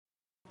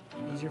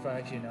easier if I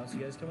actually announce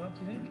you guys coming up,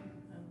 do you think?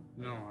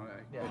 No,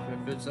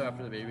 if it's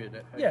after the baby,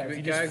 If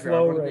you just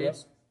flow right up.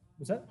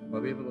 What's that? I'll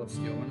be able to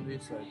steal one of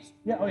these.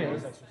 Yeah,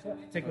 there's extras. Yeah,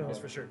 take one of those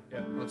for sure. Yeah.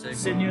 I'll take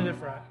Sit near the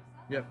front.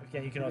 Yep.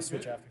 Okay, you can all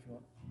switch after if you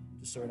want.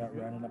 Just so we're not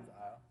running up the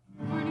aisle.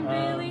 Good morning,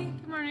 Bailey.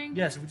 Good morning.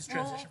 Yeah, so we just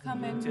transition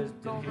from dedication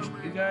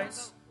to you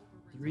guys.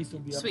 The wreath will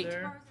be up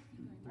there.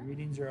 The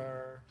readings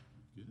are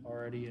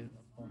already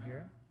on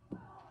here.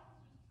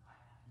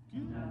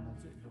 And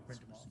that's it. We'll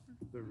print them all.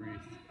 The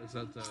wreath. Is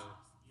that the...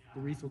 The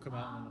wreath will come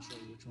out and then I'll show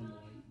you which one to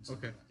light.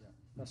 Okay. Yeah,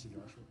 Pastor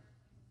Joshua.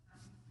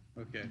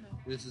 Okay.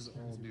 This is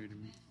all new to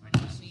me.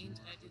 Did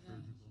I do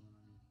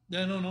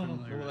that? No.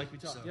 Well, like we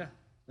talked, So, yeah.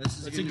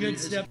 That's a good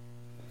step.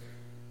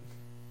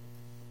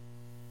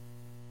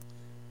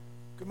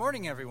 Good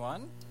morning,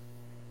 everyone.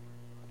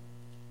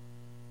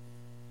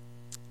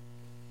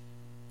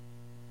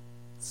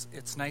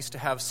 It's nice to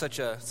have such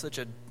a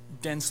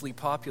densely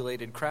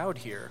populated crowd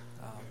here.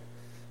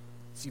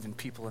 It's even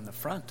people in the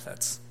front.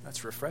 That's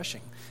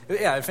refreshing.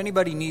 Yeah, if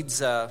anybody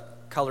needs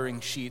coloring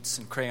sheets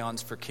and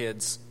crayons for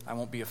kids, I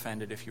won't be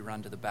offended if you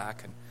run to the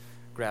back and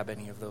grab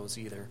any of those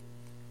either.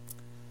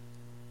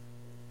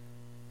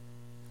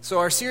 So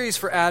our series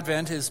for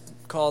Advent is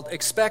called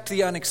Expect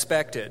the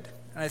Unexpected.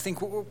 And I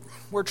think what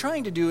we're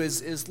trying to do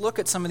is look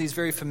at some of these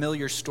very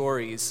familiar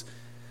stories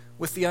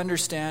with the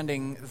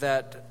understanding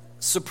that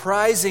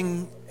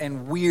surprising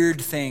and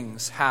weird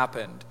things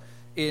happened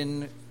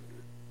in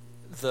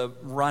the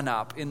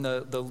run-up, in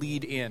the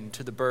lead-in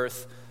to the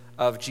birth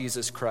of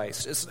Jesus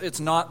Christ. It's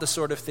not the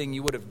sort of thing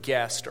you would have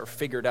guessed or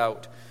figured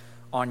out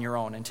on your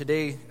own. And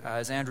today,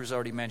 as Andrew's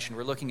already mentioned,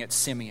 we're looking at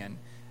Simeon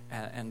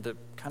and the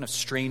kind of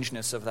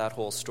strangeness of that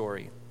whole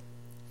story.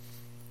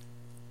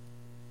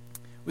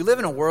 We live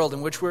in a world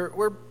in which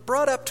we're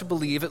brought up to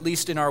believe, at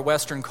least in our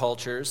Western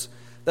cultures,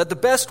 that the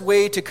best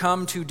way to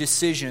come to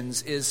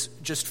decisions is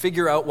just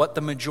figure out what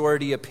the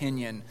majority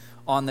opinion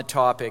on the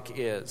topic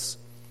is.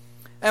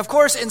 And of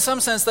course, in some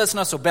sense, that's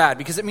not so bad,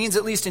 because it means,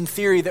 at least in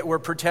theory, that we're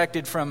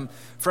protected from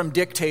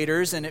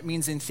dictators, and it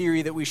means in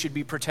theory that we should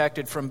be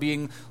protected from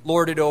being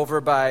lorded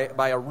over by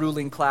a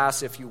ruling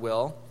class, if you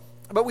will.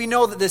 But we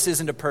know that this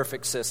isn't a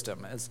perfect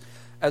system.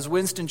 As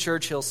Winston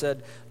Churchill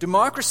said,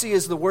 democracy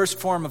is the worst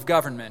form of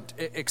government,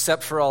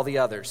 except for all the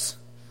others.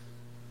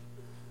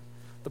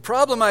 The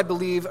problem, I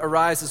believe,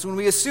 arises when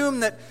we assume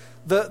that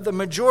the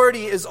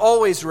majority is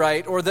always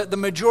right, or that the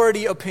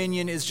majority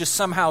opinion is just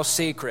somehow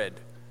sacred,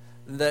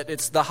 that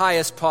it's the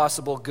highest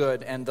possible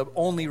good and the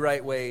only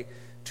right way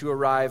to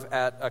arrive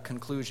at a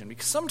conclusion.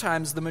 Because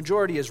sometimes the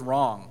majority is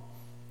wrong.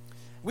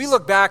 We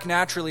look back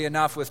naturally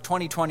enough with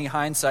 20/20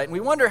 hindsight, and we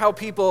wonder how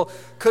people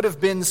could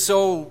have been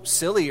so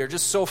silly or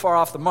just so far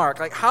off the mark.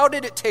 Like, how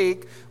did it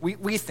take,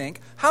 we think,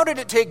 how did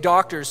it take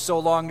doctors so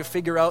long to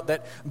figure out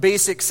that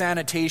basic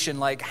sanitation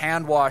like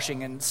hand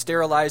washing and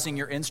sterilizing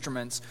your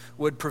instruments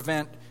would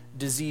prevent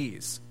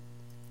disease?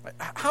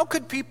 How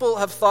could people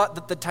have thought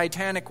that the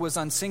Titanic was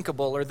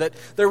unsinkable, or that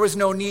there was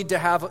no need to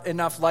have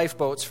enough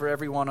lifeboats for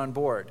everyone on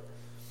board?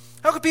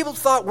 How could people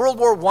have thought World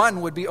War I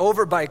would be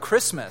over by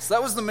Christmas?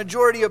 That was the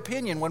majority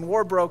opinion when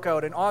war broke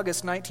out in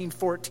August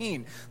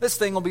 1914. This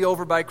thing will be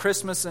over by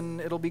Christmas and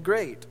it'll be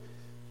great.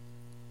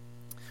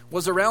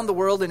 Was Around the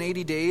World in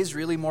 80 Days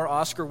really more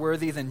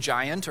Oscar-worthy than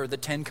Giant or The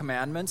Ten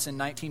Commandments in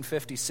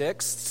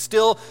 1956?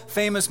 Still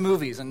famous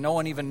movies, and no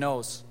one even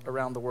knows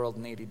Around the World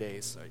in 80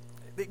 Days.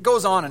 It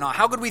goes on and on.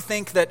 How could we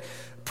think that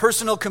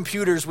personal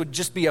computers would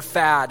just be a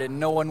fad and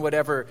no one would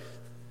ever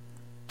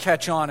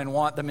catch on and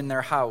want them in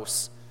their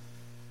house?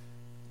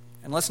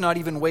 And let's not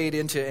even wade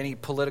into any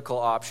political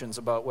options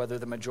about whether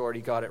the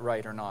majority got it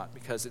right or not,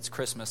 because it's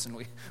Christmas and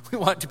we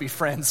want to be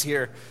friends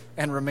here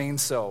and remain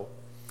so.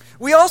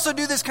 We also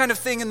do this kind of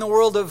thing in the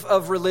world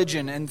of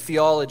religion and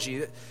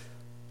theology.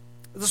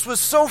 This was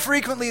so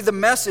frequently the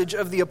message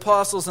of the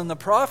apostles and the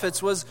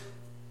prophets was,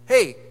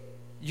 hey,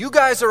 you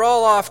guys are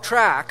all off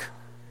track.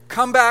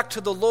 Come back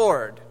to the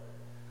Lord.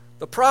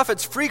 The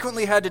prophets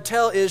frequently had to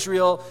tell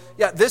Israel,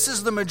 yeah, this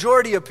is the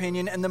majority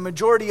opinion, and the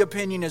majority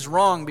opinion is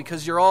wrong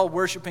because you're all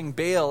worshiping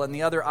Baal and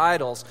the other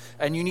idols,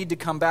 and you need to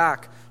come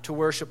back to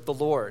worship the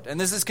Lord. And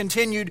this is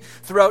continued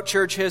throughout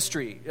church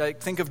history.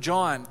 Like, think of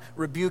John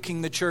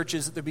rebuking the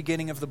churches at the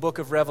beginning of the book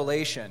of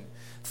Revelation.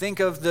 Think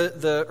of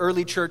the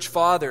early church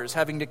fathers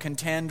having to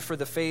contend for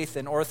the faith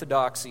and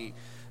orthodoxy.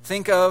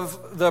 Think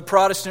of the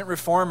Protestant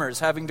reformers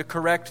having to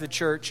correct the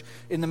church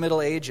in the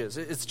Middle Ages.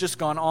 It's just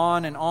gone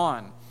on and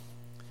on.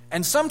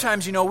 And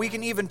sometimes, we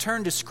can even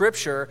turn to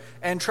Scripture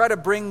and try to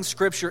bring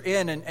Scripture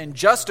in and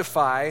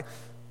justify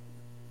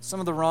some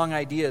of the wrong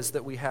ideas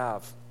that we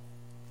have.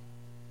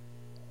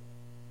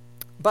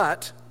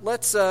 But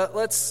let's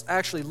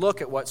actually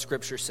look at what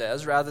Scripture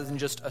says rather than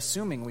just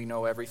assuming we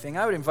know everything.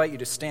 I would invite you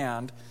to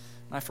stand.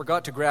 And I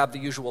forgot to grab the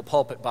usual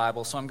pulpit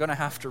Bible, so I'm going to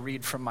have to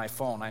read from my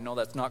phone. I know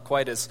that's not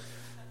quite as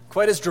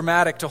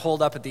dramatic to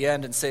hold up at the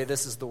end and say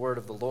this is the word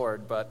of the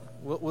Lord, but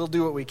we'll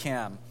do what we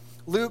can.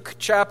 Luke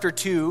chapter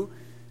 2,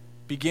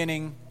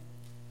 beginning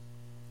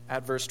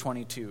at verse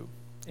 22,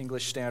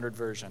 English Standard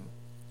Version.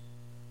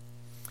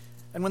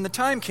 And when the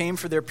time came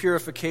for their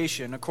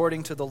purification,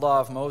 according to the law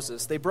of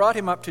Moses, they brought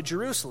him up to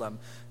Jerusalem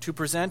to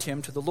present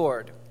him to the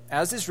Lord.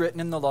 As is written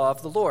in the law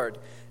of the Lord,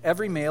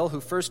 every male who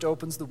first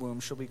opens the womb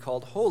shall be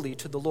called holy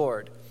to the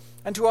Lord.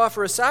 And to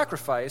offer a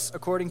sacrifice,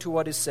 according to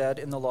what is said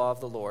in the law of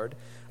the Lord,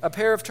 a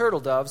pair of turtle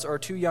doves or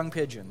 2 young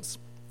pigeons.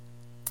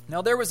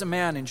 Now there was a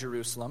man in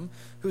Jerusalem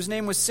whose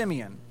name was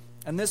Simeon,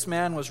 and this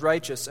man was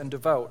righteous and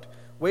devout,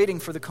 waiting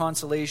for the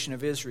consolation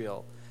of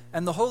Israel.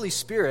 And the Holy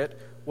Spirit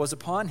was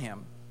upon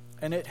him.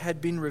 And it had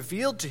been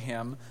revealed to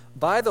him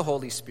by the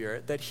Holy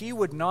Spirit that he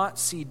would not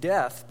see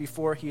death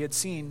before he had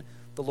seen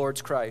the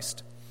Lord's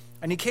Christ.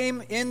 And he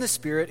came in the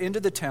Spirit into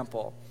the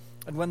temple.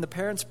 And when the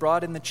parents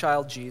brought in the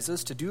child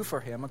Jesus to do for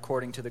him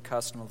according to the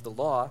custom of the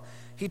law,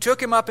 he took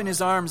him up in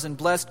his arms and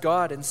blessed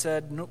God and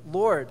said,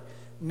 Lord,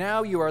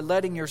 now you are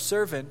letting your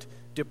servant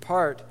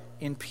depart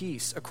in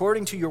peace,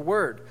 according to your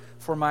word.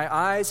 For my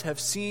eyes have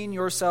seen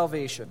your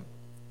salvation,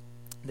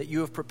 that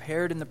you have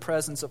prepared in the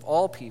presence of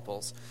all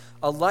peoples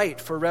a light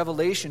for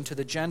revelation to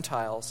the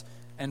Gentiles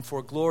and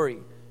for glory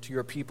to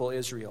your people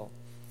Israel.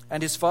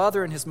 And his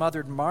father and his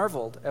mother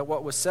marveled at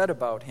what was said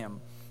about him.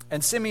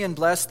 And Simeon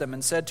blessed them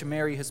and said to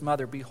Mary his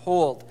mother,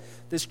 Behold,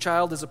 this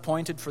child is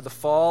appointed for the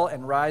fall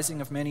and rising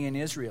of many in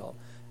Israel,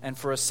 and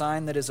for a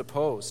sign that is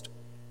opposed.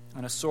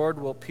 And a sword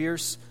will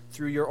pierce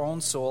through your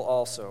own soul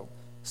also,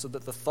 so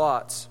that the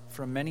thoughts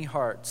from many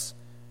hearts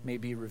may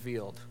be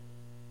revealed.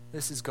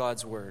 This is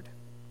God's word.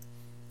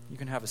 You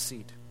can have a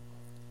seat.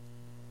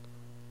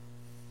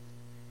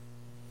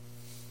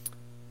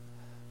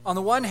 On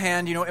the one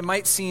hand, it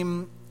might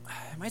seem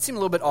a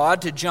little bit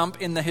odd to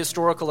jump in the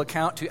historical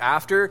account to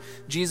after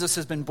Jesus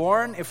has been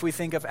born, if we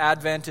think of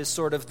Advent as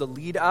sort of the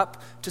lead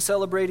up to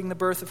celebrating the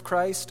birth of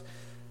Christ.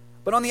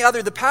 But on the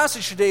other, the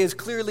passage today is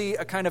clearly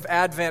a kind of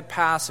Advent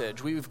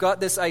passage. We've got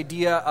this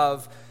idea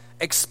of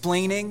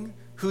explaining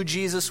who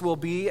Jesus will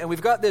be, and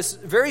we've got this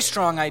very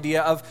strong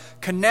idea of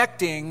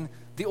connecting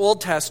the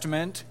Old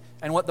Testament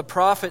and what the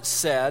prophets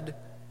said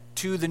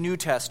to the New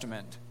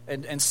Testament.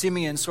 And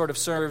Simeon sort of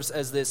serves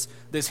as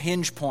this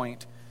hinge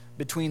point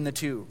between the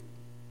two.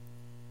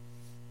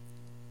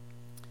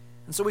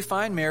 And so we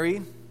find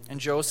Mary and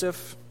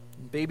Joseph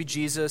and baby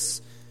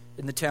Jesus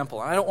in the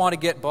temple. And I don't want to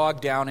get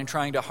bogged down in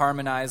trying to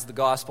harmonize the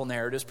gospel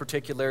narratives,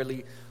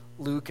 particularly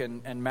Luke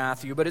and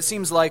Matthew, but it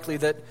seems likely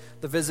that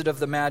the visit of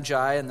the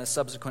Magi and the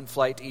subsequent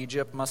flight to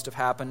Egypt must have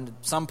happened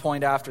at some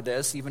point after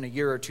this, even a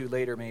year or two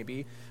later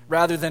maybe,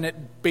 rather than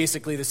at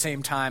basically the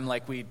same time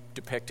like we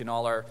depict in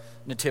all our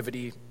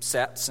nativity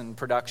sets and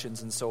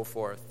productions and so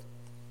forth.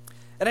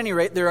 At any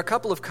rate, there are a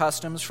couple of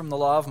customs from the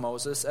law of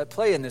Moses at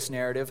play in this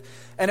narrative,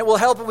 and it will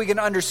help if we can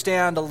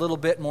understand a little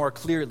bit more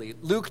clearly.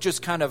 Luke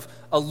just kind of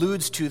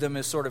alludes to them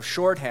as sort of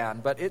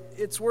shorthand, but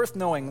it's worth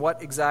knowing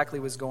what exactly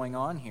was going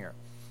on here.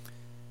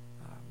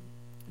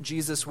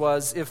 Jesus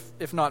was,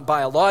 if not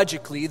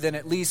biologically, then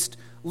at least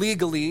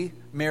legally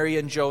Mary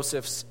and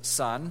Joseph's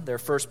son, their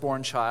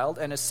firstborn child,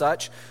 and as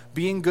such,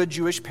 being good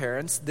Jewish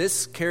parents,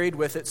 this carried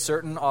with it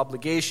certain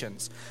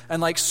obligations. And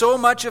like so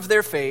much of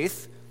their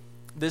faith,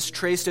 this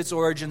traced its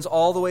origins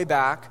all the way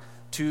back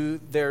to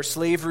their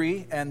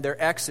slavery and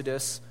their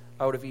exodus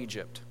out of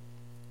Egypt.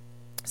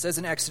 It says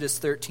in Exodus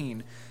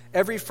 13,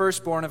 "Every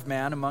firstborn of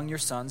man among your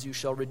sons you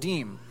shall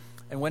redeem.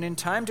 And when in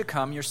time to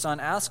come your son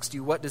asks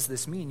you, 'What does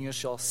this mean?' you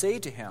shall say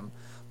to him,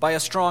 'By a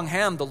strong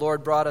hand the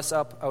Lord brought us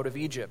up out of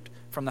Egypt,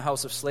 from the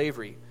house of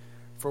slavery.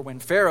 For when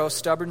Pharaoh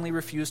stubbornly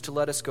refused to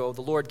let us go,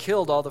 the Lord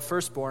killed all the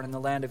firstborn in the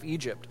land of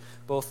Egypt,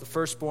 both the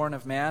firstborn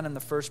of man and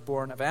the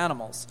firstborn of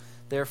animals.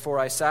 Therefore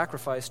I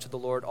sacrifice to the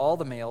Lord all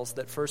the males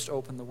that first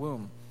open the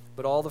womb,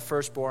 but all the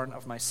firstborn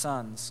of my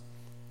sons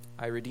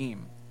I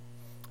redeem.'"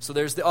 So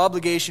there's the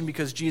obligation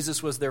because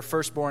Jesus was their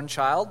firstborn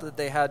child that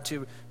they had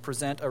to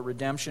present a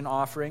redemption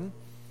offering.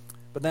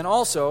 But then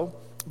also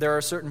there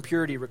are certain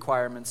purity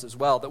requirements as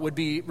well that would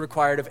be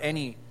required of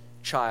any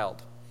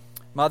child.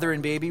 Mother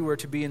and baby were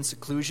to be in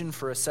seclusion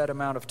for a set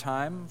amount of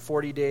time,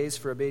 40 days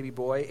for a baby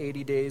boy,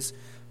 80 days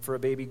for a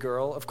baby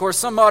girl. Of course,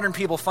 some modern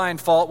people find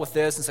fault with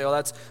this and say, "Oh,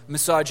 that's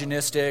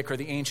misogynistic," or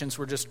the ancients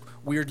were just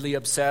weirdly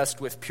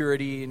obsessed with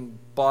purity and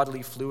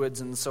bodily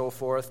fluids and so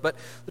forth. But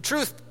the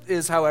truth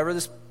is, however,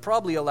 this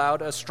probably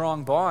allowed a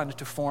strong bond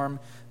to form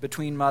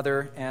between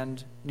mother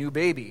and new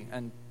baby.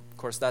 And, of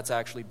course, that's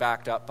actually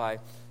backed up by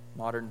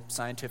modern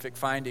scientific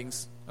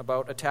findings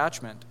about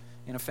attachment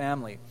in a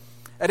family.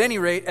 At any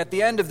rate, at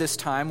the end of this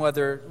time,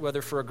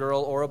 whether for a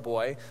girl or a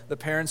boy, the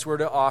parents were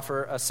to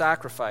offer a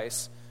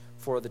sacrifice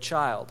for the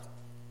child.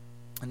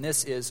 And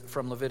this is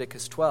from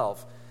Leviticus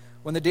 12.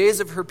 "When the days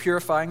of her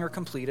purifying are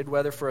completed,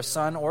 whether for a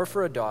son or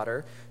for a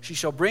daughter, she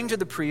shall bring to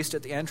the priest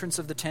at the entrance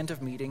of the tent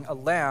of meeting a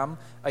lamb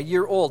a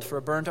year old for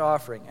a burnt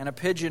offering, and a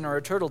pigeon or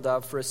a turtle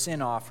dove for a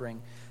sin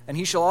offering. And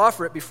he shall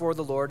offer it before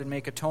the Lord and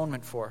make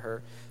atonement for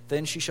her.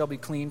 Then she shall be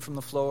clean from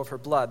the flow of her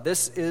blood.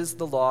 This is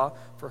the law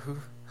for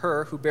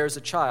her who bears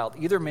a child,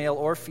 either male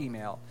or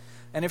female.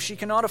 And if she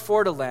cannot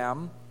afford a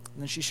lamb,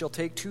 then she shall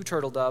take 2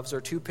 turtle doves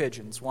or 2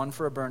 pigeons, one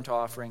for a burnt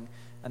offering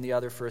and the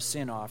other for a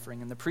sin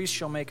offering. And the priest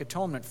shall make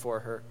atonement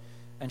for her,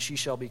 and she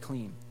shall be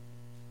clean."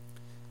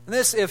 And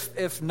this,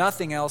 if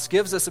nothing else,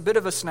 gives us a bit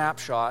of a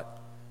snapshot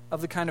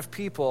of the kind of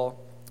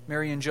people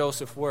Mary and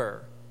Joseph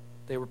were.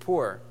 They were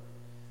poor.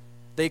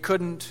 They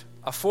couldn't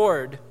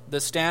afford the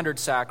standard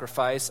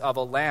sacrifice of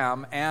a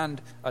lamb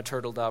and a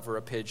turtle dove or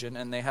a pigeon,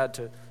 and they had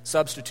to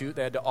substitute,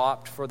 they had to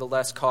opt for the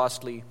less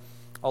costly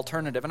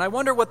alternative. And I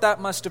wonder what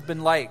that must have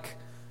been like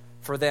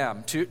for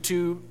them,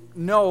 to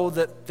know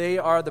that they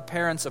are the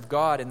parents of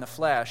God in the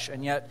flesh,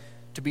 and yet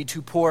to be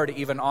too poor to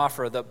even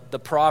offer the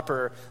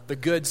proper, the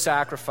good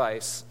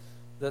sacrifice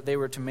that they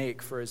were to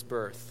make for his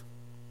birth.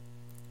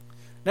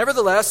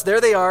 Nevertheless,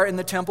 there they are in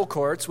the temple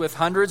courts with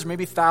hundreds,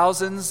 maybe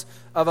thousands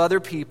of other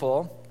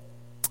people,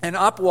 and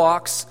up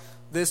walks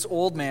this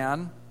old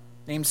man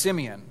named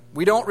Simeon.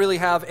 We don't really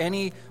have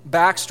any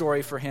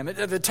backstory for him.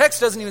 The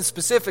text doesn't even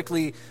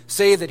specifically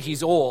say that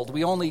he's old.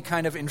 We only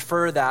kind of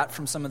infer that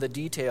from some of the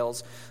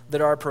details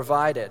that are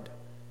provided.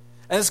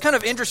 And it's kind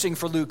of interesting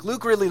for Luke.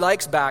 Luke really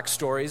likes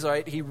backstories,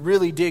 right? He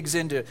really digs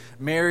into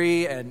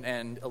Mary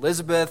and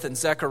Elizabeth and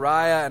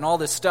Zechariah and all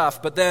this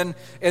stuff. But then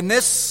in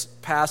this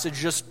passage,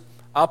 just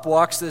up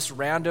walks this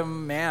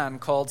random man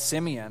called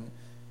Simeon.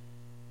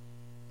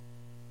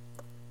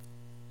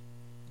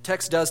 The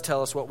text does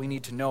tell us what we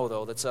need to know,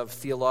 though, that's of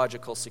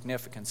theological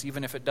significance,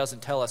 even if it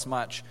doesn't tell us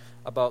much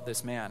about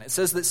this man. It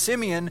says that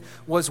Simeon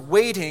was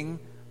waiting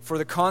for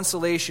the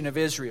consolation of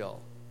Israel.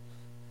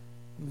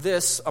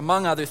 This,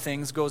 among other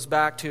things, goes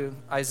back to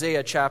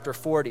Isaiah chapter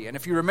 40. And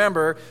if you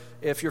remember,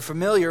 if you're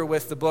familiar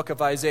with the book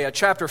of Isaiah,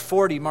 chapter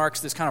 40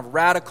 marks this kind of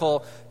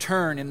radical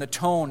turn in the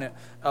tone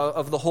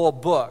of the whole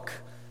book.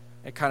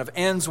 It kind of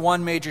ends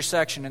one major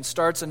section and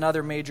starts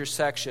another major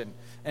section.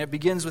 And it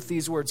begins with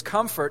these words,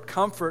 "Comfort,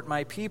 comfort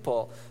my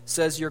people,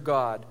 says your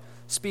God.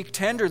 Speak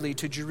tenderly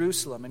to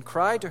Jerusalem and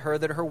cry to her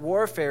that her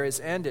warfare is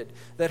ended,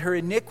 that her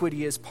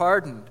iniquity is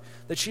pardoned,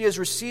 that she has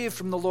received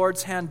from the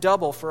Lord's hand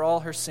double for all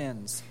her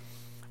sins.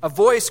 A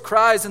voice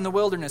cries in the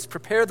wilderness,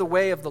 prepare the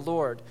way of the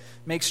Lord.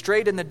 Make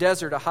straight in the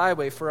desert a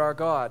highway for our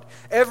God.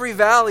 Every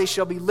valley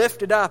shall be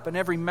lifted up, and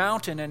every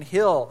mountain and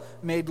hill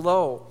made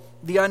low.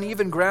 The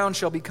uneven ground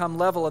shall become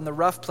level, and the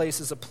rough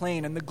places a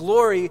plain. And the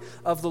glory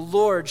of the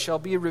Lord shall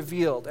be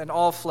revealed, and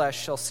all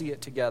flesh shall see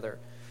it together.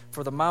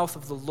 For the mouth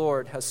of the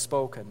Lord has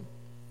spoken."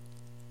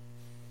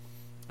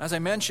 As I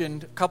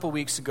mentioned a couple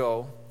weeks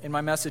ago in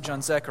my message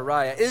on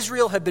Zechariah,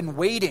 Israel had been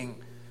waiting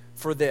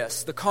for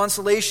this, the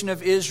consolation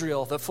of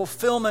Israel, the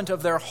fulfillment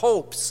of their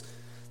hopes.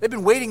 They've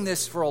been waiting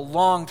this for a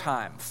long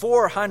time,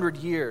 400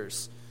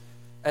 years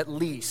at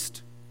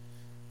least.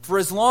 For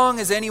as long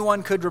as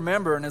anyone could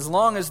remember, and as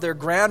long as their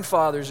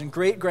grandfathers and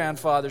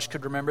great-grandfathers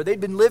could remember, they'd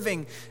been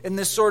living in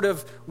this sort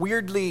of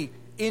weirdly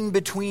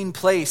in-between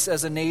place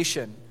as a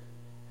nation.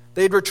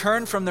 They'd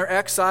returned from their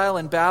exile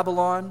in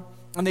Babylon,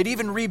 and they'd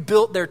even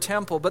rebuilt their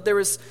temple, but there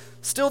was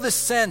still this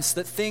sense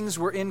that things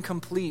were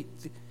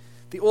incomplete.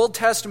 The Old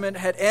Testament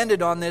had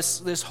ended on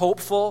this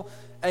hopeful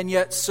and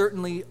yet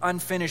certainly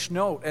unfinished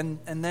note, and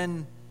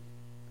then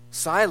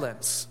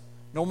silence.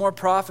 No more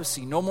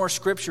prophecy, no more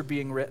scripture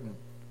being written.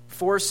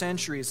 4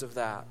 centuries of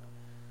that.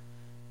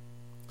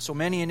 So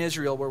many in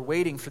Israel were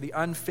waiting for the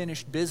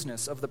unfinished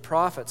business of the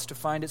prophets to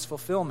find its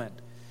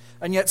fulfillment.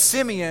 And yet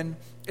Simeon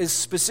is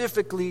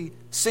specifically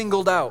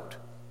singled out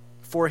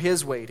for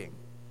his waiting.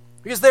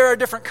 Because there are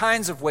different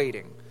kinds of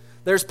waiting.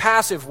 There's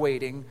passive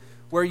waiting,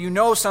 where you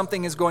know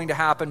something is going to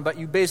happen, but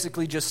you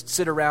basically just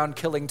sit around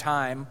killing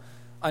time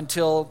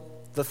until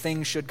the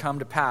thing should come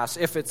to pass,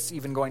 if it's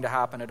even going to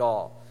happen at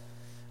all.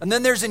 And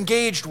then there's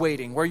engaged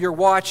waiting, where you're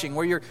watching,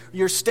 where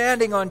you're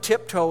standing on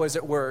tiptoe, as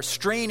it were,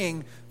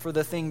 straining for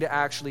the thing to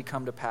actually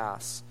come to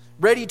pass,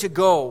 ready to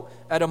go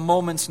at a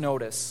moment's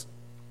notice.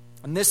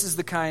 And this is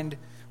the kind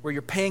where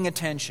you're paying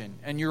attention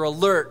and you're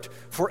alert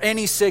for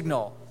any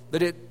signal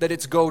that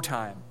it's go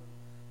time.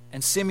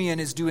 And Simeon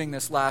is doing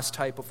this last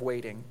type of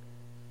waiting.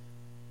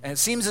 And it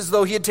seems as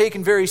though he had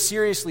taken very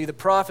seriously the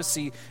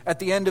prophecy at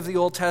the end of the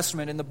Old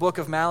Testament in the book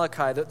of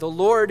Malachi, that the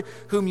Lord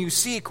whom you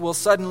seek will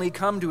suddenly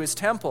come to his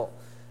temple,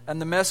 and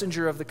the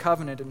messenger of the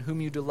covenant in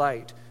whom you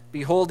delight.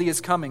 Behold, he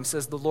is coming,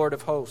 says the Lord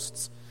of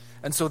hosts.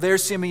 And so there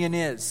Simeon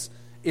is,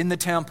 in the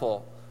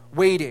temple,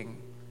 waiting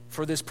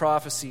for this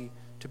prophecy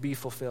to be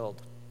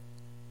fulfilled.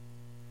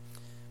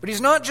 But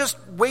he's not just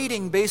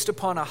waiting based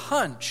upon a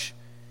hunch.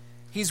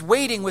 He's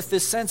waiting with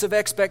this sense of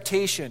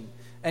expectation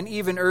and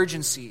even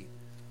urgency.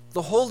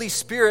 The Holy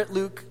Spirit,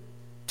 Luke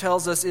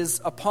tells us,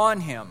 is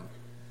upon him.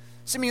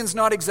 Simeon's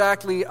not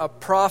exactly a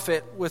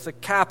prophet with a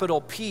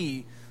capital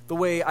P, the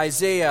way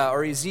Isaiah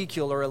or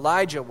Ezekiel or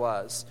Elijah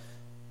was.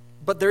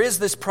 But there is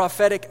this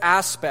prophetic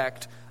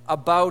aspect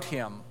about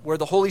him, where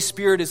the Holy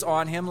Spirit is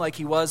on him like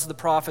he was the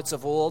prophets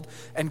of old,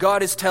 and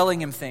God is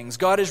telling him things.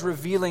 God is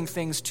revealing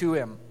things to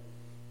him.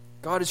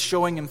 God is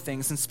showing him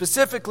things. And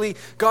specifically,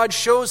 God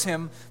shows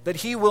him that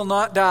he will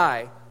not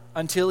die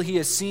until he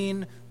has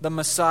seen the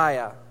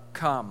Messiah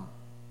come.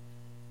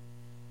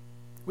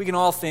 We can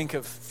all think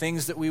of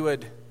things that we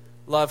would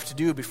love to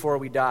do before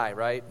we die,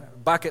 right?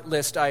 Bucket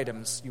list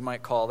items, you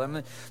might call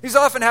them. These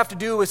often have to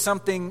do with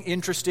something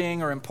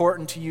interesting or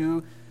important to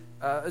you.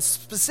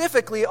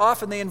 Specifically,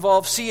 often they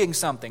involve seeing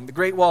something, the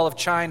Great Wall of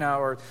China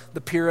or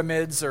the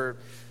pyramids or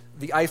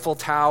the Eiffel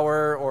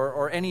Tower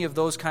or any of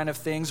those kind of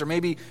things, or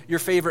maybe your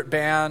favorite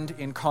band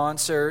in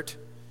concert.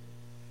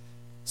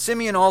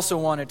 Simeon also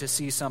wanted to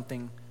see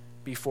something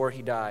before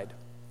he died.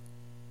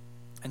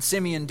 And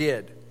Simeon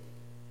did.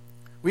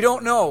 We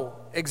don't know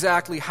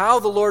exactly how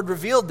the Lord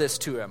revealed this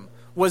to him.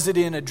 Was it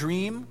in a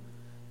dream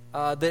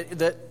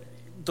that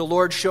the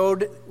Lord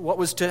showed what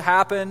was to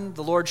happen?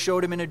 The Lord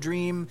showed him in a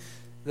dream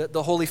that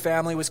the Holy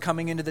Family was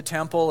coming into the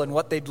temple and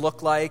what they'd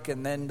look like,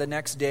 and then the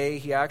next day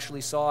he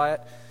actually saw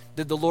it.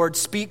 Did the Lord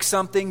speak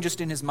something just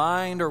in his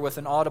mind or with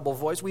an audible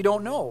voice? We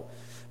don't know.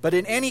 But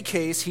in any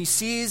case, he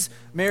sees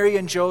Mary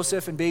and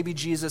Joseph and baby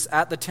Jesus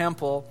at the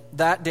temple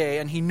that day,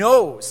 and he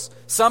knows,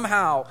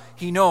 somehow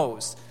he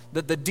knows,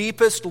 that the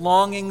deepest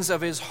longings of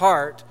his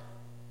heart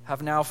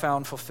have now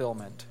found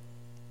fulfillment.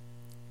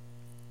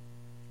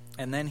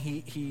 And then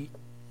he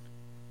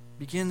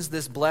begins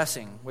this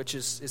blessing, which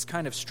is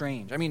kind of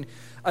strange. I mean,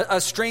 a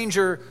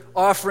stranger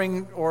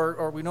offering,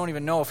 or we don't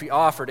even know if he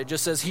offered. It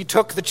just says he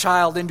took the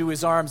child into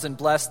his arms and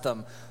blessed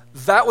them.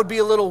 That would be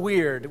a little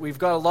weird. We've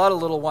got a lot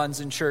of little ones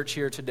in church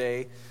here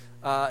today.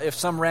 If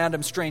some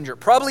random stranger,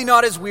 probably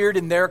not as weird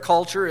in their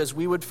culture as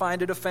we would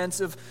find it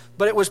offensive,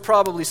 but it was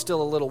probably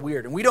still a little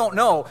weird. And we don't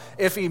know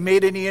if he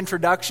made any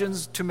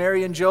introductions to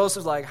Mary and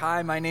Joseph, like,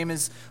 "Hi, my name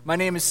is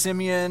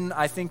Simeon.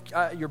 I think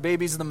your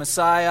baby's the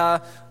Messiah."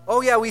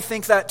 "Oh yeah, we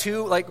think that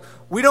too." Like,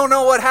 we don't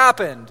know what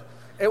happened.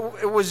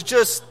 It was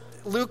just,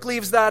 Luke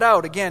leaves that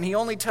out. Again, he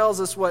only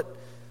tells us what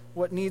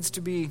needs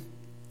to be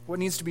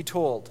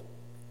told.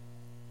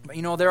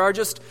 But there are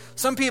just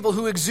some people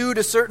who exude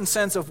a certain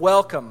sense of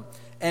welcome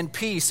and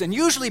peace, and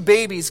usually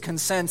babies can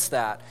sense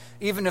that,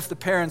 even if the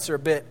parents are a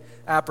bit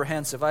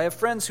apprehensive. I have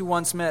friends who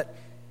once met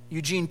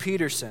Eugene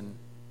Peterson,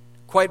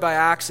 quite by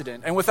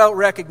accident, and without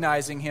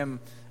recognizing him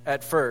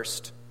at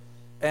first,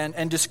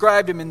 and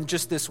described him in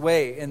just this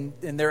way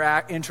in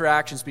their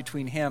interactions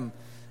between him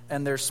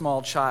and their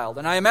small child.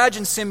 And I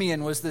imagine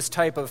Simeon was this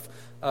type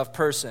of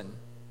person,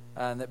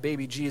 and that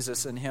baby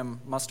Jesus and him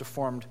must have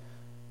formed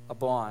a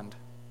bond.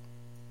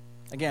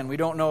 Again, we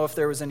don't know if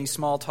there was any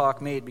small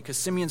talk made, because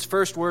Simeon's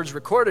first words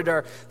recorded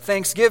are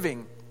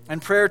thanksgiving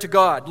and prayer to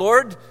God.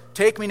 "Lord,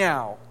 take me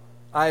now.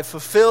 I have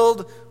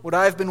fulfilled what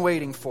I've been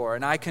waiting for,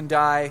 and I can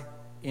die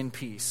in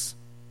peace."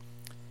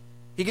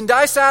 He can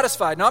die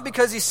satisfied, not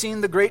because he's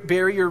seen the Great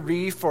Barrier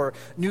Reef or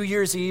New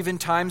Year's Eve in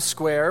Times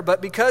Square, but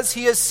because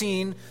he has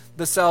seen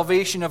the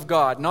salvation of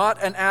God.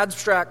 Not an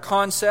abstract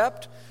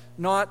concept,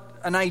 not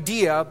an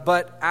idea,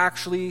 but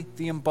actually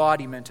the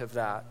embodiment of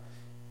that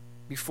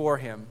before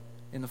him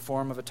in the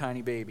form of a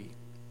tiny baby.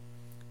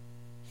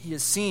 He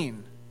has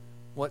seen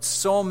what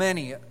so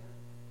many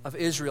of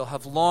Israel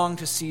have longed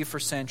to see for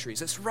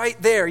centuries. It's right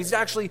there. He's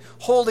actually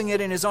holding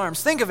it in his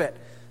arms. Think of it.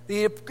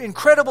 The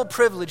incredible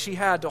privilege he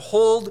had to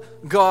hold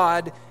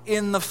God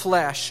in the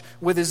flesh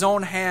with his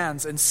own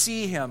hands and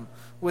see him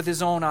with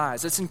his own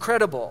eyes. It's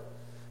incredible.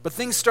 But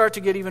things start to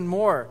get even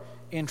more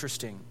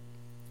interesting.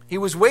 He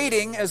was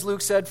waiting, as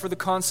Luke said, for the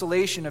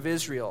consolation of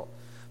Israel.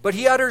 But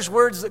he utters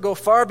words that go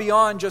far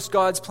beyond just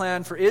God's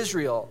plan for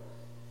Israel.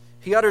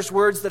 He utters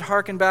words that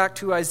harken back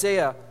to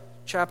Isaiah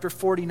chapter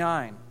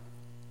 49.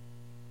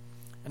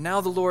 "And now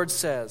the Lord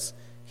says,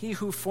 He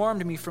who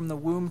formed me from the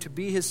womb to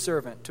be his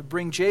servant, to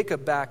bring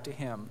Jacob back to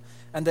him,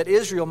 and that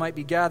Israel might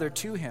be gathered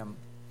to him.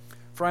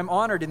 For I am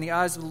honored in the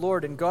eyes of the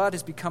Lord, and God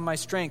has become my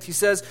strength." He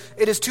says,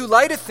 "It is too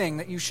light a thing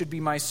that you should be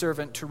my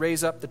servant to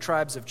raise up the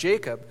tribes of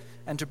Jacob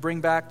and to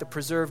bring back the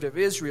preserved of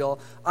Israel.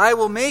 I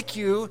will make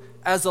you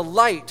as a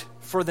light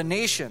for the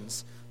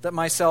nations, that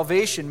my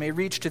salvation may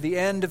reach to the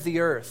end of the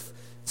earth."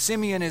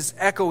 Simeon is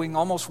echoing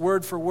almost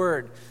word for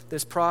word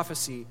this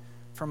prophecy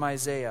from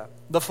Isaiah.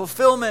 The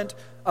fulfillment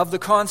of the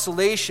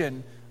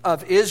consolation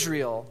of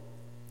Israel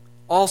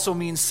also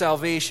means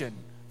salvation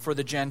for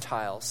the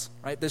Gentiles.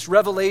 Right? This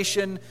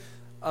revelation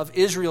of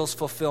Israel's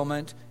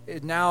fulfillment,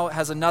 it now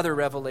has another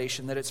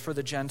revelation that it's for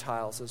the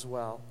Gentiles as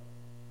well.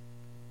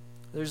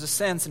 There's a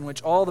sense in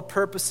which all the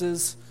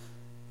purposes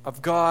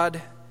of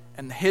God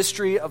and the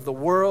history of the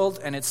world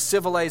and its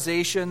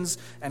civilizations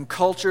and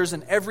cultures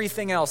and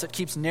everything else, it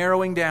keeps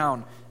narrowing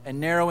down and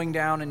narrowing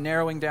down and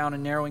narrowing down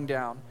and narrowing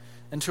down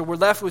until we're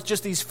left with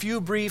just these few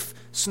brief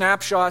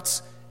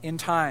snapshots in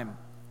time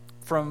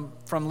from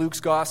Luke's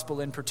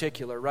gospel in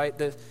particular, right?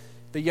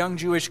 The young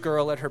Jewish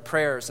girl at her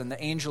prayers and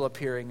the angel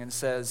appearing and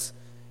says,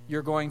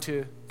 "You're going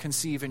to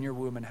conceive in your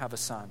womb and have a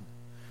son."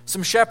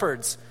 Some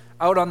shepherds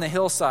out on the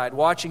hillside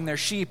watching their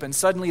sheep, and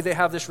suddenly they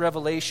have this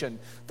revelation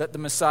that the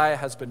Messiah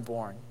has been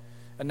born.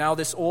 And now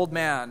this old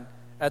man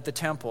at the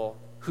temple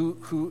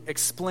who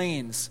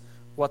explains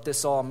what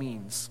this all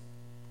means.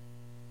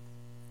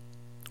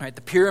 Right,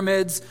 the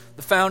pyramids,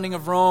 the founding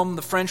of Rome,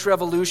 the French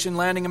Revolution,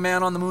 landing a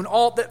man on the moon,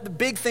 all the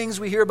big things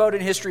we hear about in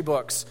history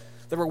books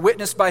that were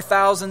witnessed by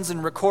thousands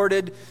and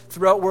recorded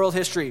throughout world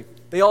history.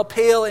 They all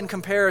pale in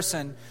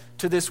comparison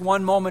to this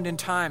one moment in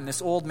time,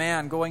 this old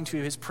man going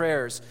to his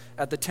prayers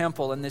at the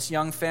temple and this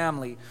young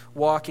family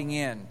walking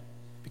in.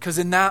 Because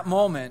in that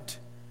moment,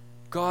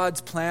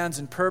 God's plans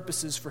and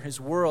purposes for his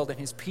world and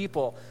his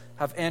people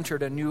have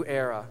entered a new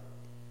era.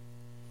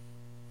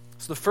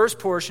 So the first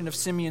portion of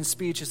Simeon's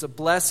speech is a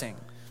blessing,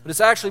 but it's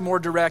actually more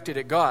directed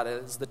at God,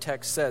 as the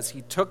text says.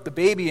 He took the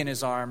baby in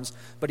his arms,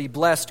 but he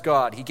blessed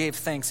God. He gave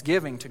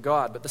thanksgiving to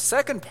God. But the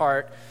second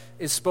part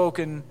is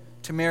spoken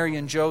to Mary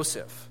and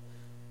Joseph.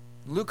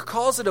 Luke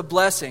calls it a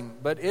blessing,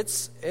 but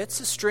it's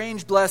a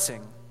strange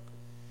blessing.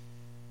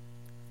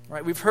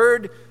 Right? We've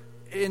heard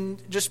in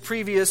just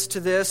previous to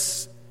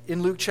this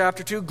in Luke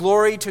chapter 2,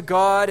 glory to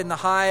God in the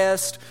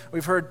highest.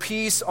 We've heard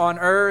peace on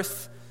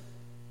earth.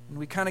 And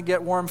we kind of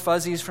get warm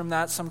fuzzies from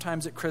that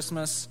sometimes at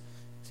Christmas.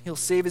 He'll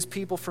save his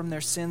people from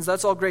their sins.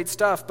 That's all great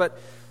stuff. But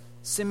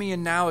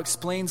Simeon now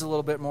explains a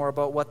little bit more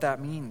about what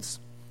that means.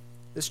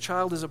 This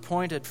child is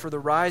appointed for the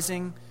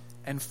rising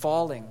and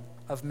falling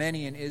of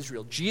many in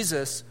Israel.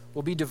 Jesus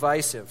will be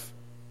divisive.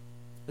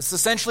 It's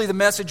essentially the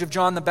message of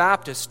John the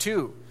Baptist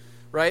too,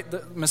 right?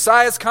 The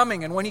Messiah is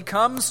coming, and when he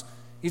comes,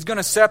 he's going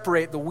to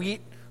separate the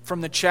wheat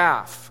from the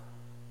chaff.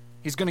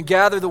 He's going to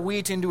gather the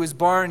wheat into his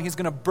barn. He's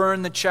going to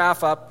burn the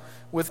chaff up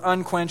with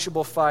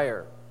unquenchable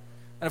fire.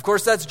 And of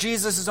course, that's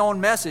Jesus' own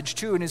message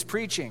too in his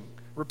preaching.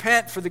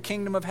 Repent, for the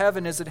kingdom of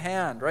heaven is at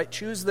hand, right?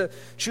 Choose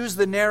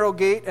the narrow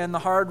gate and the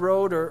hard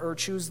road, or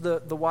choose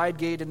the wide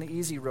gate and the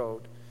easy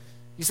road.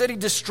 He said he'd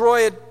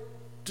destroy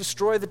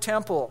the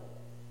temple.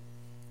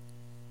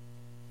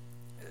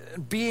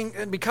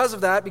 And because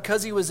of that,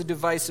 because he was a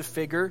divisive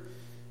figure,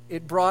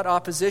 it brought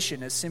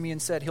opposition. As Simeon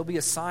said, he'll be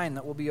a sign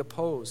that will be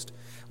opposed.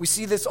 We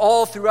see this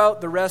all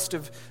throughout the rest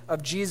of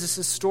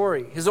Jesus'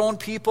 story. His own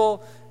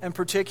people, and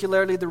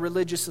particularly the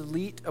religious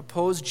elite,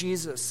 opposed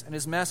Jesus and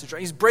his message.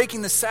 He's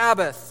breaking the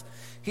Sabbath.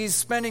 He's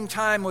spending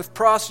time with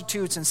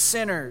prostitutes and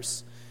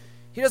sinners.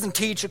 He doesn't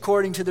teach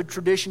according to the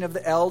tradition of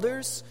the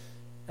elders.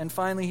 And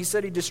finally, he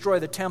said he'd destroy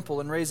the temple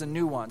and raise a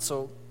new one.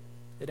 So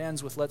it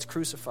ends with, let's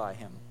crucify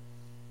him.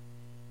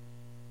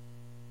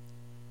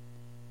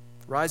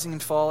 Rising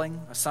and falling,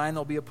 a sign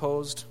that'll be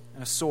opposed,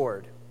 and a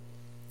sword.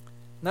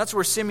 And that's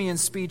where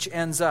Simeon's speech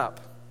ends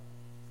up.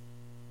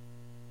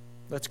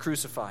 Let's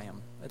crucify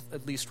him,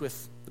 at least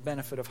with the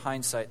benefit of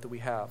hindsight that we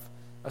have.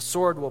 A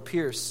sword will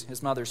pierce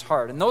his mother's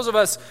heart. And those of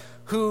us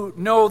who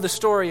know the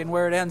story and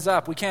where it ends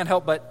up, we can't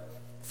help but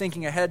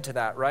thinking ahead to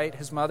that, right?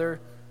 His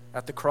mother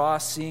at the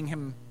cross, seeing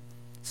him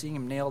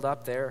nailed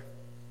up there.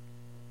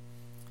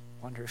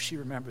 Wonder if she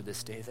remembered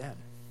this day then.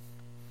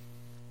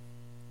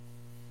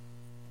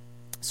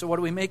 So what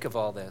do we make of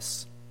all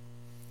this?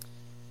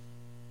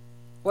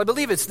 Well, I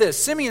believe it's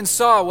this. Simeon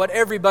saw what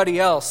everybody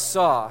else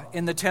saw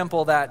in the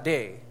temple that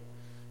day.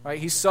 Right?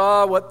 He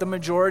saw what the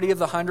majority of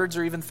the hundreds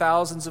or even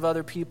thousands of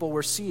other people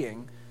were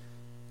seeing.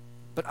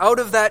 But out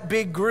of that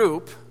big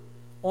group,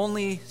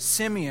 only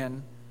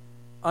Simeon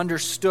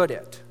understood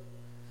it.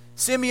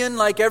 Simeon,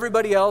 like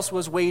everybody else,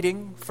 was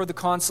waiting for the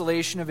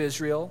consolation of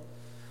Israel.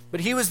 But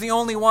he was the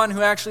only one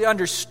who actually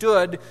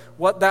understood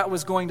what that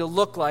was going to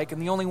look like,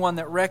 and the only one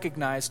that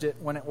recognized it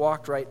when it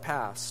walked right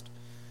past.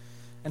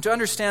 And to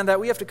understand that,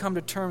 we have to come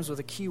to terms with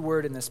a key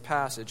word in this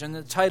passage, and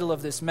the title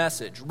of this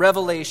message,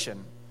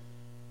 revelation.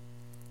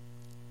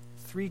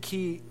 3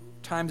 key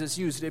times it's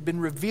used. It had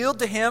been revealed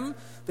to him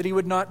that he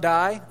would not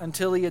die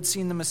until he had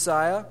seen the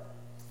Messiah.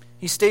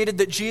 He stated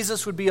that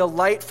Jesus would be a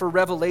light for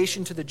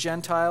revelation to the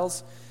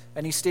Gentiles,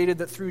 and he stated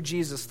that through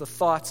Jesus, the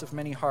thoughts of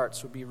many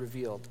hearts would be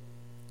revealed.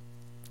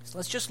 So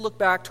let's just look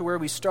back to where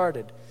we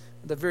started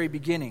at the very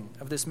beginning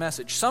of this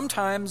message.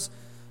 Sometimes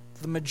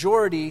the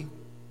majority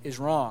is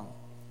wrong.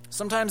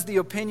 Sometimes the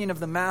opinion of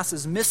the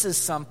masses misses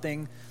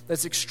something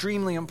that's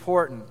extremely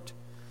important.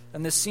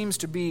 And this seems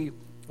to be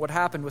what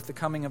happened with the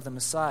coming of the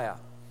Messiah.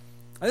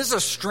 Now, this is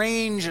a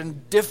strange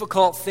and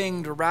difficult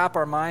thing to wrap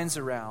our minds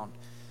around.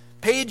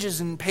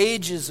 Pages and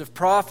pages of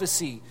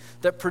prophecy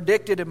that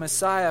predicted a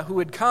Messiah who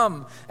would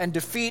come and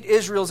defeat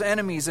Israel's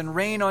enemies and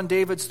reign on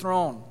David's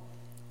throne.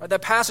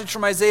 That passage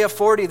from Isaiah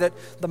 40 that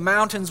the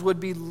mountains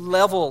would be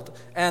leveled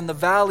and the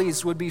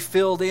valleys would be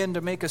filled in to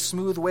make a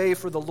smooth way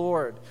for the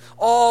Lord.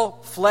 All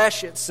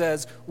flesh, it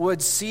says,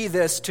 would see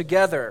this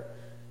together.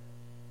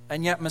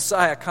 And yet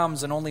Messiah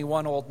comes and only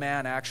one old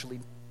man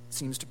actually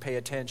seems to pay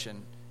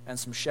attention, and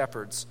some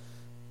shepherds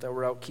that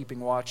were out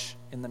keeping watch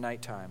in the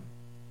nighttime.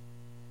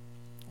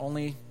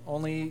 Only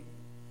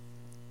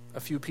a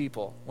few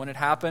people. When it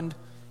happened,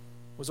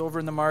 was over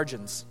in the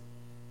margins.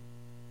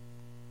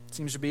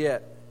 Seems to be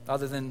it.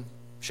 Other than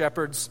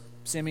shepherds,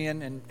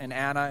 Simeon and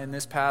Anna in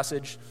this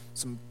passage,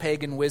 some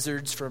pagan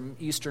wizards from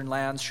eastern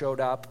lands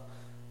showed up.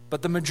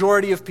 But the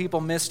majority of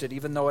people missed it,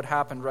 even though it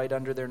happened right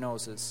under their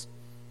noses.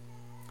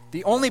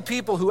 The only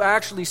people who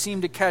actually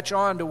seemed to catch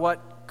on to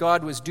what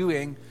God was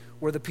doing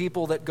were the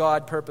people that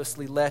God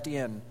purposely let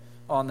in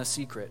on the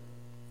secret.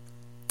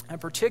 I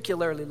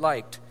particularly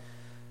liked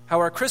how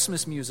our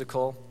Christmas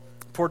musical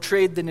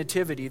portrayed the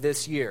Nativity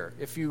this year.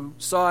 If you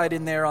saw it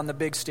in there on the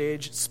big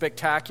stage, it's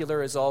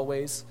spectacular as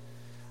always.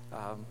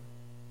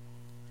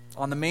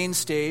 On the main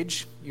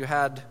stage, you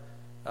had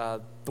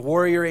the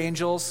warrior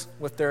angels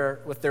with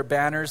their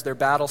banners, their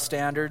battle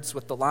standards,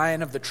 with the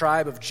Lion of the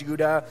tribe of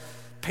Judah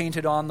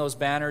painted on those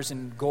banners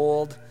in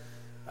gold.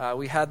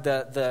 We had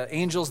the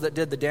angels that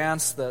did the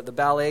dance, the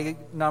ballet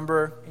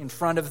number in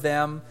front of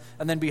them,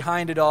 and then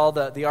behind it all,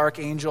 the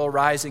archangel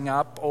rising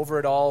up over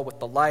it all with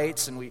the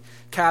lights, and we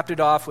capped it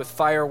off with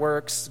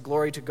fireworks,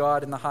 glory to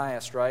God in the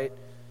highest, right?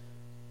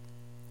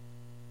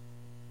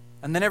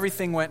 And then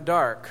everything went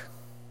dark,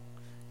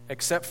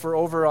 except for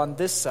over on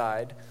this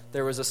side,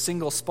 there was a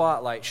single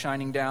spotlight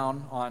shining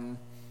down on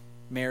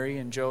Mary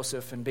and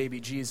Joseph and baby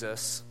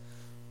Jesus,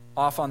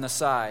 off on the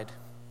side,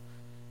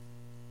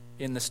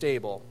 in the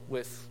stable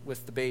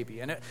with the baby.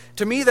 And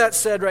to me that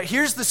said, right,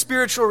 here's the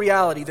spiritual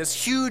reality, this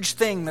huge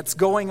thing that's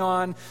going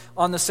on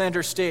the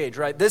center stage,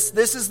 right? This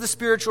is the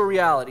spiritual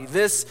reality.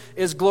 This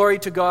is glory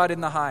to God in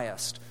the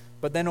highest.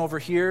 But then over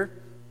here,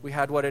 we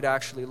had what it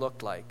actually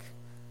looked like.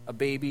 A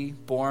baby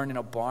born in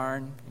a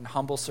barn in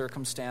humble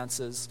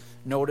circumstances,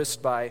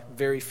 noticed by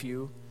very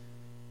few.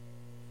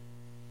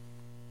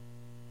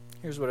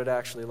 Here's what it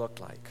actually looked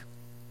like.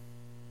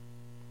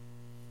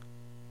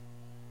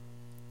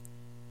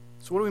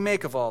 So what do we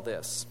make of all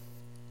this?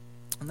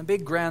 In the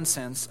big grand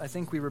sense, I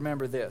think we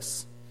remember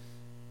this.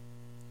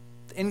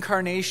 The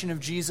incarnation of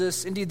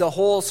Jesus, indeed the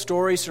whole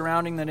story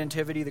surrounding the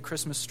Nativity, the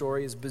Christmas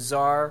story, is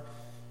bizarre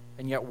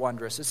and yet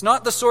wondrous. It's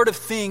not the sort of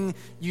thing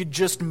you'd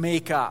just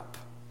make up.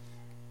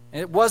 And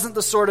it wasn't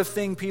the sort of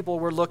thing people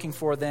were looking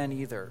for then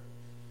either.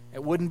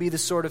 It wouldn't be the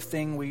sort of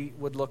thing we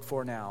would look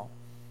for now.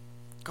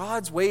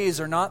 God's ways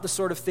are not the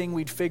sort of thing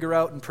we'd figure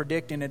out and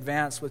predict in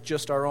advance with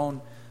just our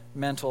own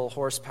mental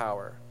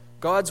horsepower.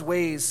 God's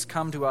ways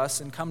come to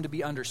us and come to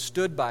be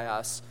understood by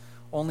us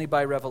only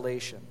by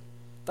revelation.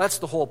 That's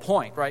the whole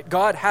point, right?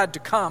 God had to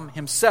come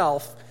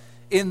himself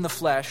in the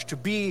flesh to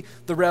be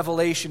the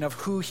revelation of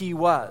who he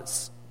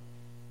was.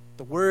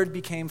 The Word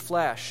became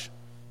flesh,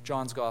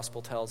 John's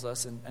Gospel tells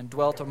us, and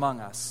dwelt among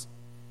us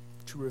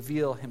to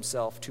reveal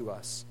himself to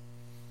us.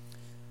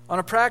 On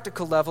a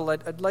practical level,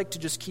 I'd like to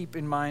just keep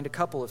in mind a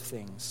couple of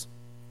things.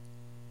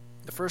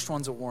 The first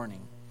one's a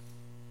warning.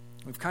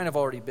 We've kind of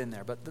already been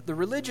there, but the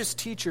religious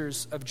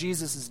teachers of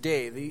Jesus'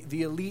 day,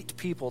 the elite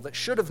people that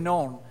should have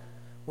known,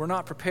 were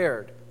not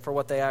prepared for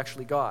what they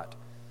actually got.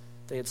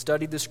 They had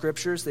studied the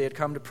Scriptures, they had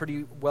come to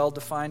pretty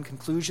well-defined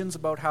conclusions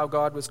about how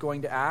God was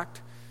going to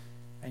act,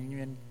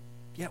 and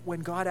yet when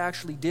God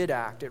actually did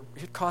act,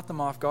 it caught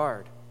them off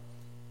guard.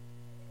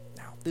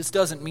 Now, this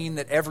doesn't mean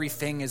that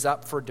everything is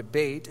up for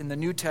debate. In the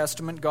New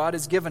Testament, God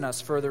has given us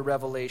further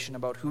revelation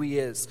about who he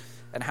is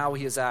and how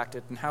he has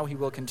acted and how he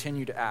will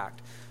continue to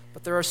act.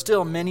 But there are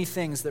still many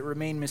things that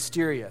remain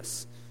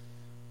mysterious.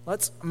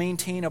 Let's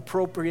maintain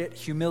appropriate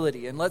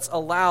humility, and let's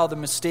allow the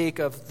mistake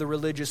of the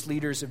religious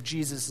leaders of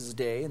Jesus'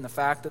 day and the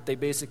fact that they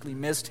basically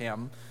missed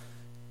him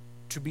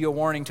to be a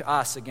warning to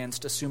us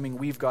against assuming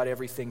we've got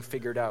everything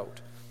figured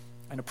out.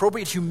 An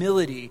appropriate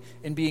humility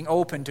in being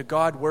open to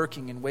God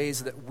working in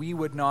ways that we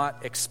would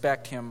not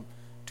expect him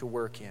to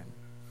work in.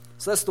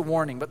 So that's the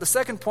warning. But the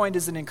second point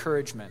is an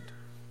encouragement.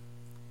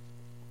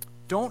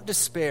 Don't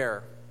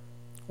despair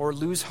or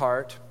lose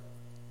heart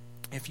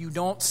if you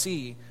don't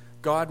see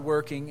God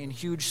working in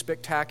huge,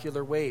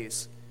 spectacular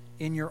ways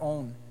in your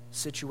own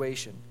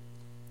situation.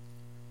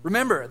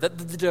 Remember that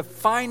the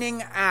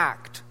defining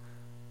act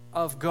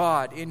of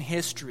God in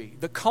history,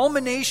 the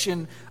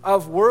culmination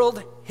of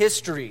world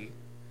history,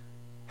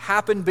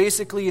 happened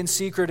basically in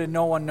secret and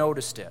no one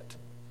noticed it.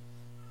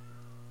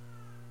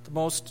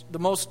 The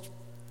most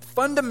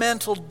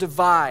fundamental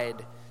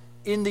divide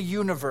in the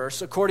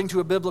universe, according to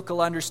a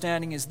biblical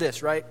understanding, is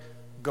this, right?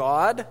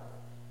 God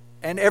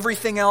and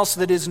everything else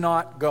that is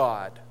not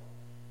God.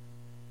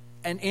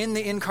 And in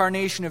the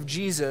incarnation of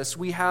Jesus,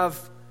 we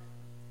have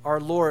our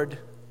Lord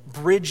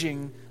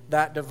bridging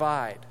that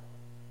divide,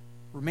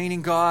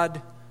 remaining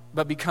God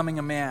but becoming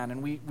a man.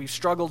 And we've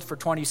struggled for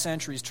 20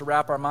 centuries to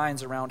wrap our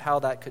minds around how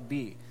that could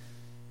be.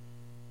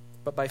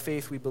 But by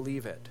faith we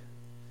believe it.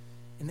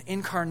 In the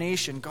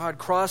incarnation, God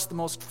crossed the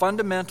most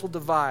fundamental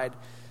divide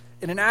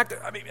in an act,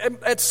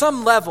 at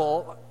some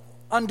level,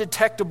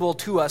 undetectable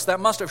to us, that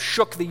must have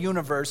shook the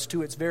universe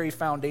to its very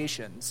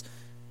foundations.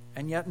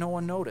 And yet no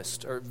one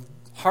noticed, or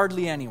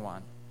hardly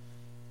anyone.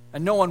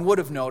 And no one would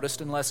have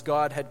noticed unless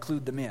God had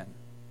clued them in.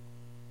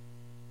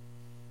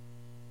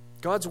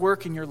 God's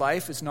work in your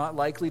life is not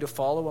likely to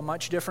follow a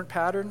much different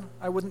pattern,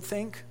 I wouldn't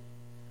think.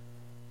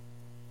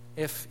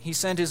 If he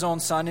sent his own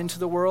Son into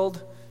the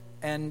world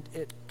and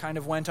it kind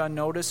of went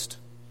unnoticed,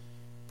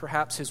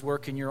 perhaps his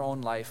work in your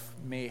own life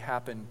may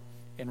happen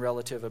in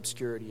relative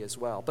obscurity as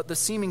well. But the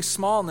seeming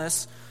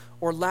smallness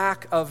or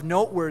lack of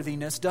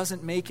noteworthiness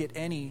doesn't make it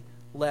any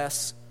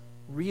less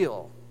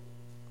real.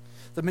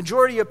 The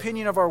majority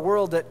opinion of our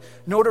world that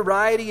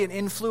notoriety and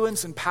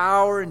influence and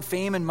power and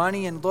fame and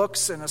money and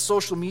looks and a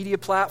social media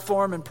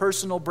platform and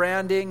personal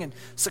branding and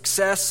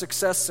success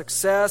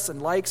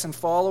and likes and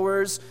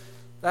followers,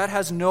 that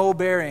has no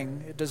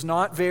bearing. It does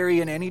not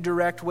vary in any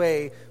direct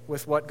way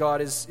with what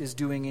God is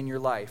doing in your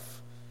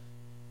life.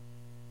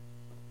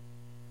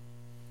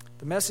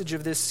 The message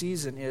of this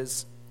season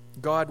is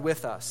God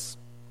with us.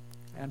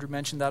 Andrew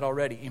mentioned that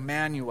already.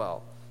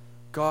 Emmanuel,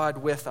 God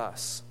with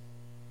us.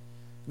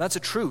 And that's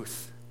a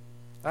truth.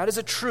 That is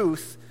a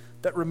truth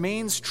that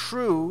remains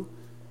true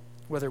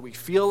whether we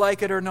feel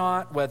like it or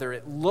not, whether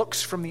it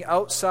looks from the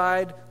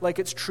outside like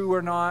it's true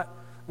or not,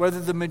 whether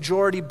the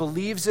majority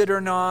believes it or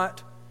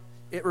not.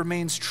 It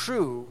remains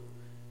true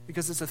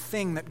because it's a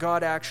thing that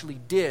God actually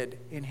did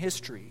in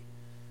history.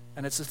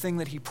 And it's a thing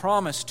that he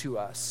promised to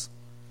us,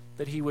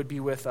 that he would be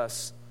with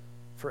us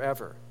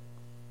forever.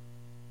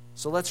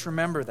 So let's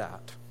remember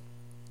that.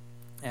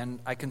 And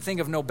I can think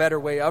of no better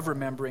way of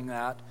remembering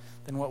that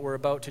than what we're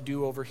about to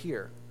do over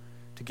here.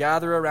 To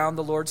gather around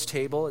the Lord's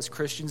table, as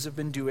Christians have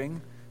been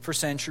doing for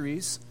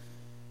centuries,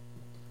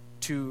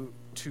 to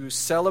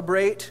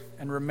celebrate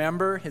and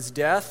remember his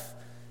death,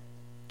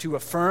 to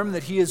affirm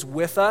that he is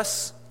with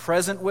us,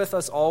 present with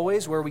us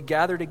always, where we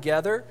gather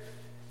together,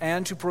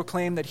 and to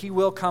proclaim that he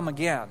will come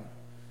again.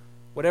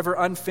 Whatever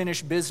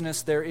unfinished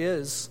business there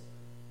is,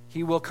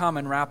 he will come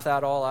and wrap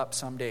that all up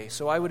someday.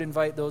 So I would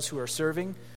invite those who are serving